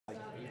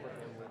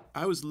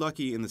I was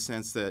lucky in the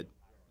sense that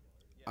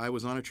I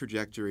was on a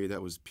trajectory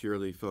that was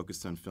purely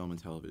focused on film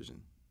and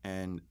television.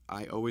 And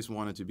I always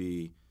wanted to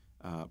be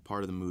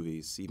part of the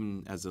movies,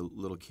 even as a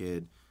little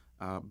kid.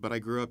 But I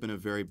grew up in a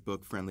very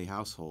book friendly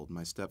household.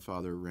 My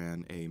stepfather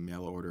ran a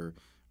mail order,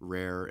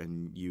 rare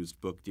and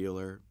used book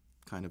dealer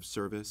kind of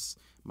service.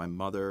 My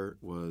mother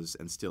was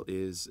and still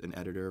is an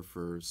editor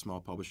for small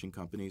publishing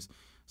companies.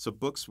 So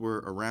books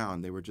were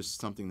around. They were just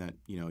something that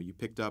you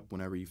picked up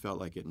whenever you felt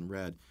like it and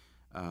read.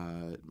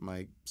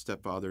 My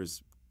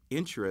stepfather's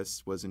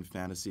interest was in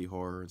fantasy,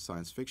 horror, and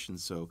science fiction.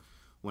 So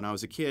when I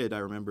was a kid, I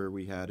remember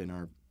we had in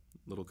our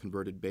little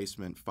converted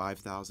basement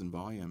 5,000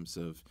 volumes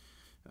of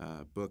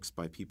books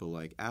by people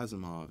like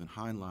Asimov and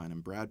Heinlein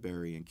and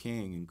Bradbury and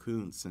King and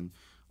Kuntz, and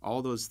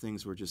all those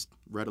things were just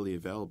readily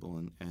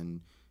available,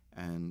 and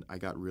I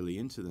got really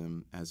into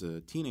them as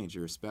a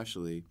teenager,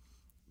 especially,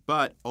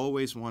 but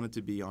always wanted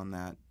to be on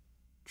that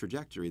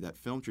trajectory, that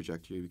film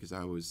trajectory, because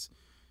I was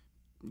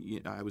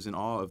in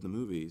awe of the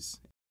movies.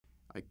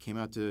 I came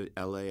out to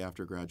LA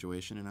after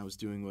graduation, and I was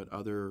doing what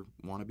other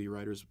wannabe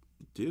writers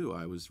do.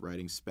 I was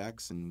writing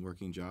specs and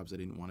working jobs I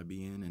didn't want to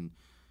be in, and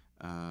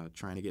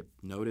trying to get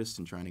noticed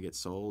and trying to get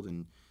sold.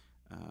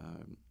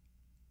 Uh,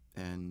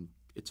 and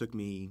it took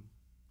me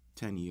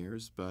 10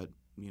 years, but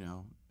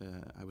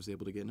I was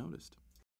able to get noticed.